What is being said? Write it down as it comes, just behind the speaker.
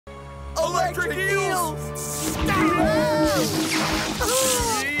Electric eels!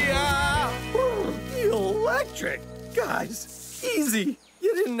 Electric? Guys, easy.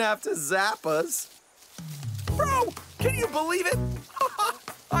 You didn't have to zap us. Bro, can you believe it?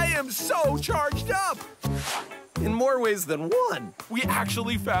 I am so charged up. In more ways than one. We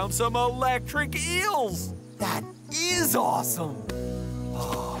actually found some electric eels. That is awesome.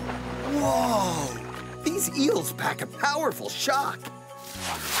 Whoa. These eels pack a powerful shock.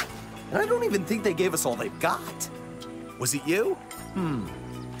 And I don't even think they gave us all they've got. Was it you?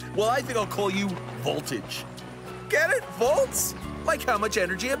 Well, I think I'll call you Voltage. Get it? Volts? Like how much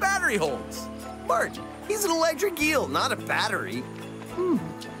energy a battery holds. Martin, he's an electric eel, not a battery.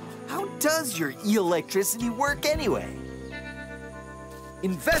 How does your electricity work anyway?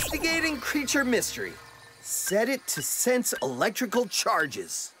 Investigating creature mystery. Set it to sense electrical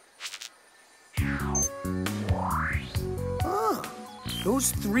charges.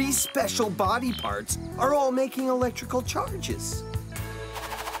 Those 3 special body parts are all making electrical charges.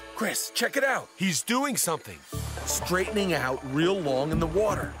 Chris, check it out. He's doing something. Straightening out real long in the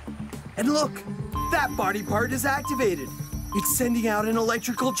water. And look, that body part is activated. It's sending out an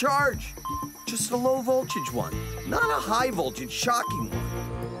electrical charge. Just a low voltage one, not a high voltage shocking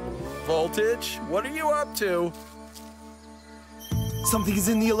one. Voltage, what are you up to? Something is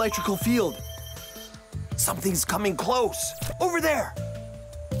in the electrical field. Something's coming close. Over there.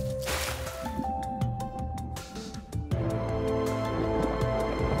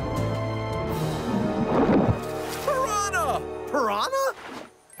 Piranha! Piranha?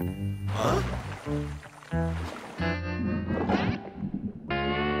 Huh?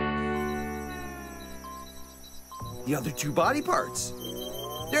 The other 2 body parts.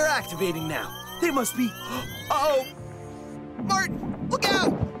 They're activating now. They must be... Uh-oh! Martin, look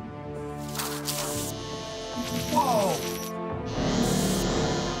out! Whoa!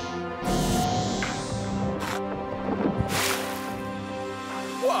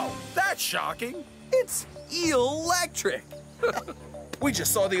 Whoa, that's shocking. It's electric. We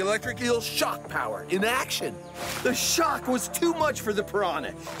just saw the electric eel's shock power in action. The shock was too much for the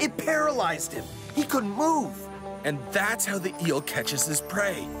piranha. It paralyzed him. He couldn't move. And that's how the eel catches his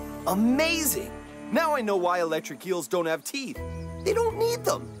prey. Amazing. Now I know why electric eels don't have teeth. They don't need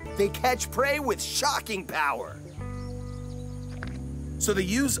them. They catch prey with shocking power. So they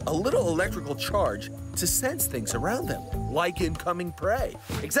use a little electrical charge to sense things around them, like incoming prey.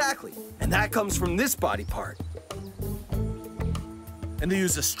 Exactly. And that comes from this body part. And they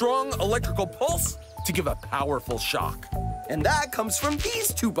use a strong electrical pulse to give a powerful shock. And that comes from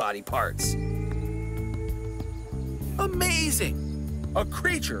these 2 body parts. Amazing! A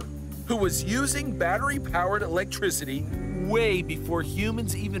creature who was using battery-powered electricity way before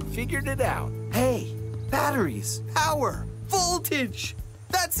humans even figured it out. Hey, batteries, power, voltage.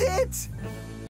 That's it.